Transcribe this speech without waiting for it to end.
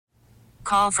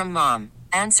call from mom.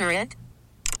 Answer it.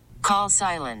 Call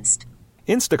silenced.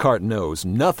 Instacart knows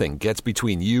nothing gets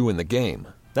between you and the game.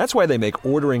 That's why they make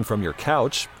ordering from your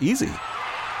couch easy.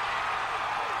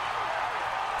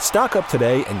 Stock up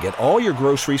today and get all your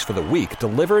groceries for the week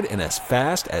delivered in as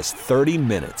fast as 30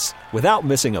 minutes without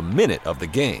missing a minute of the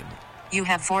game. You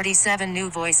have 47 new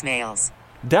voicemails.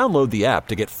 Download the app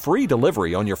to get free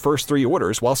delivery on your first 3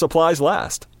 orders while supplies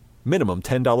last. Minimum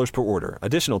 $10 per order.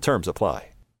 Additional terms apply.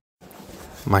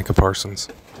 Micah Parsons.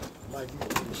 I'm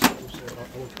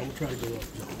gonna try to go up.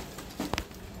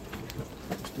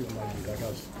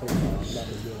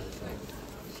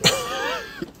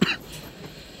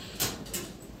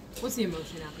 What's the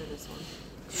emotion after this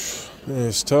one? Man,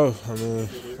 it's tough. I mean,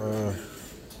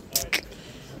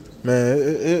 man,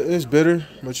 it's bitter,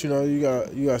 but you got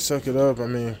to suck it up. I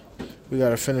mean, we got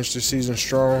to finish the season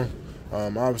strong.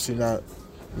 Obviously not,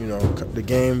 the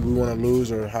game we want to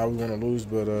lose or how we want to lose,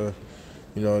 but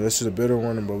this is a bitter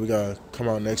one. But we got to come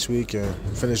out next week and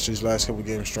finish these last couple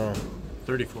games strong.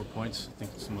 34 points. I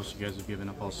think it's the most you guys have given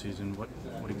up all season. What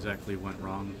exactly went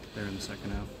wrong there in the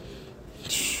second half?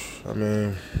 I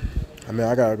mean,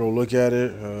 I gotta go look at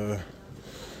it.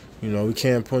 We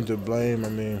can't point the blame. I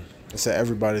mean, it's an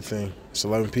everybody thing. It's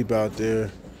 11 people out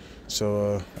there,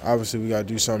 so obviously we gotta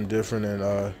do something different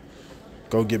and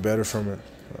go get better from it.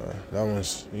 That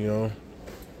one's,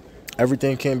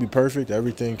 everything can't be perfect.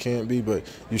 Everything can't be, but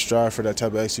you strive for that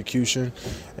type of execution,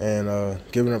 and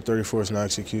giving up 34 is not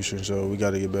execution. So we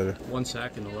got to get better. 1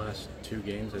 sack in the last 2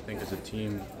 games, I think, as a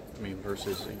team. I mean,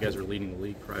 versus you guys were leading the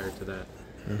league prior to that.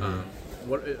 Mm-hmm.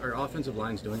 What are offensive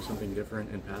lines doing something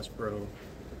different in pass pro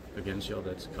against y'all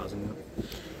that's causing that?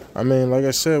 I mean, like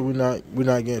I said, we're not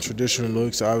getting traditional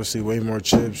looks. Obviously, way more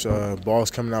chips.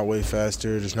 Balls coming out way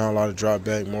faster. There's not a lot of drop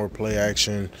back, more play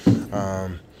action.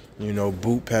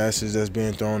 Boot passes that's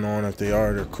being thrown on. If they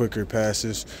are, they're quicker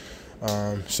passes.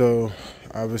 So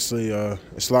obviously,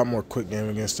 it's a lot more quick game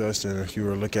against us than if you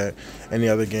were to look at any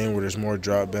other game where there's more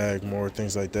drop back, more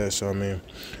things like that. So, I mean,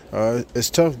 it's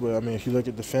tough, but, I mean, if you look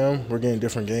at the film, we're getting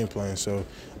different game plans. So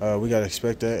we got to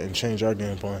expect that and change our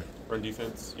game plan. On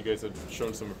defense, you guys have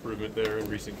shown some improvement there in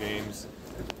recent games.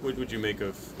 What would you make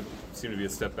of what seemed to be a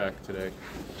step back today?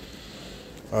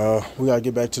 We got to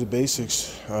get back to the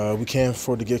basics. We can't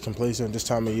afford to get complacent at this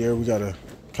time of year. We got to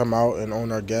come out and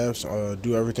own our gaps,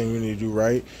 do everything we need to do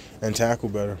right, and tackle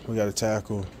better. We got to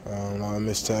tackle. A lot of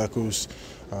missed tackles.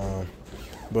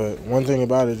 But one thing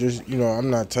about it, just I'm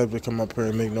not the type to come up here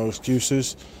and make no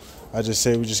excuses. I just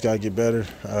say we just got to get better.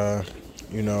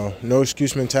 No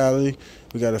excuse mentality.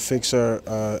 We got to fix our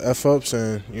F-ups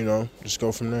and, just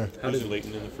go from there. How did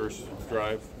Leighton in the first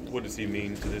drive? What does he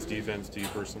mean to this defense, to you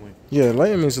personally? Yeah,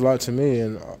 Leighton means a lot to me,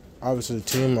 and obviously the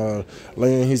team.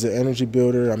 Leighton, he's an energy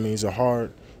builder. I mean, he's a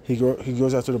hard. He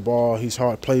goes after the ball. He's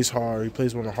hard. Plays hard. He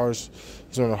plays one of the hardest.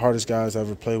 He's one of the hardest guys I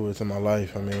ever played with in my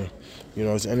life. I mean,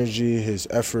 his energy, his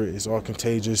effort is all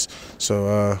contagious.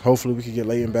 So hopefully we can get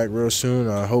Leighton back real soon.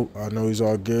 I know he's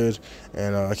all good,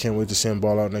 and I can't wait to see him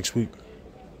ball out next week.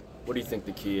 What do you think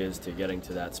the key is to getting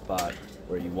to that spot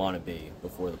where you want to be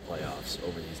before the playoffs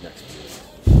over these next few weeks?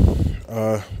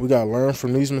 We got to learn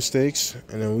from these mistakes,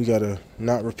 and then we got to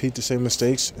not repeat the same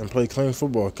mistakes and play clean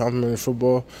football, complimentary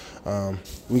football.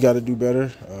 We got to do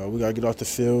better. We got to get off the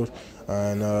field,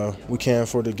 and we can't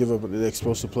afford to give up the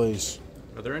explosive plays.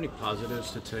 Are there any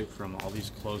positives to take from all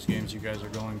these close games you guys are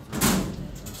going through?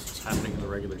 What's happening in the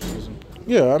regular season?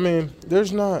 Yeah, I mean,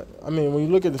 when you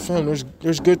look at the film,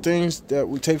 there's good things that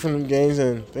we take from the games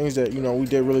and things that, we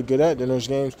did really good at. Then there's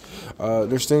games,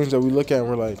 there's things that we look at and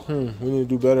we're like, we need to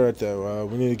do better at that.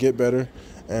 We need to get better.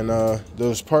 And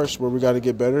those parts where we got to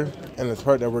get better and the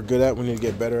part that we're good at, we need to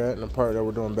get better at. And the part that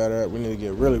we're doing better at, we need to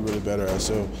get really, really better at.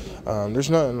 So there's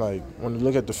nothing like, when you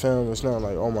look at the film, it's not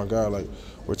like, oh, my God, like,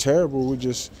 we're terrible. We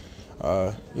just,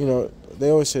 they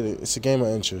always say that it's a game of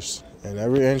inches. And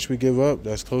every inch we give up,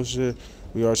 that's closer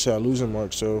we are to our losing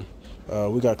mark. So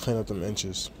we got to clean up them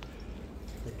inches.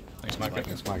 Thanks, Micah.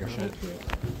 Thanks, Micah.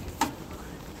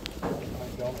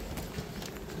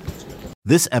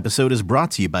 This episode is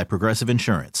brought to you by Progressive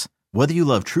Insurance. Whether you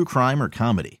love true crime or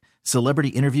comedy, celebrity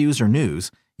interviews or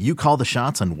news, you call the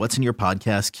shots on what's in your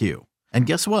podcast queue. And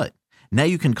guess what? Now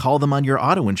you can call them on your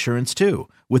auto insurance too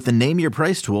with the Name Your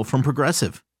Price tool from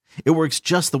Progressive. It works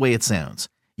just the way it sounds.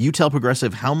 You tell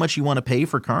Progressive how much you want to pay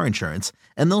for car insurance,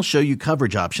 and they'll show you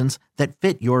coverage options that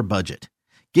fit your budget.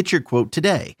 Get your quote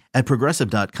today at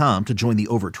Progressive.com to join the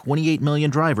over 28 million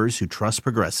drivers who trust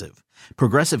Progressive.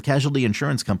 Progressive Casualty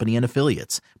Insurance Company and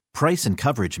Affiliates. Price and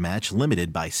coverage match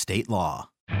limited by state law.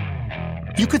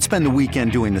 You could spend the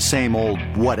weekend doing the same old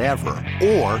whatever,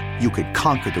 or you could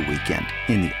conquer the weekend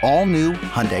in the all-new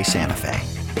Hyundai Santa Fe.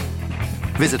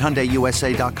 Visit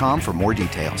HyundaiUSA.com for more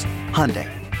details. Hyundai,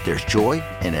 there's joy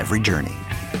in every journey.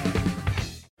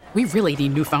 We really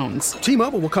need new phones.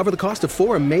 T-Mobile will cover the cost of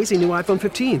 4 amazing new iPhone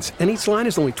 15s, and each line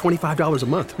is only $25 a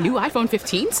month. New iPhone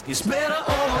 15s? It's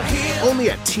better over here. Only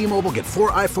at T-Mobile, get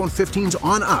 4 iPhone 15s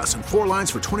on us and 4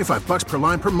 lines for $25 per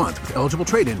line per month with eligible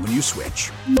trade-in when you switch.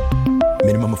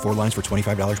 Minimum of 4 lines for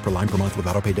 $25 per line per month with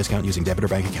autopay discount using debit or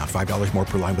bank account. $5 more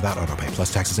per line without autopay,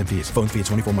 plus taxes and fees. Phone fee at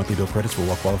 24 monthly bill credits for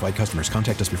well-qualified customers.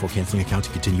 Contact us before canceling account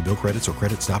to continue bill credits or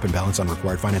credit stop and balance on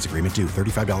required finance agreement due.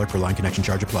 $35 per line connection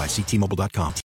charge applies. See T-Mobile.com.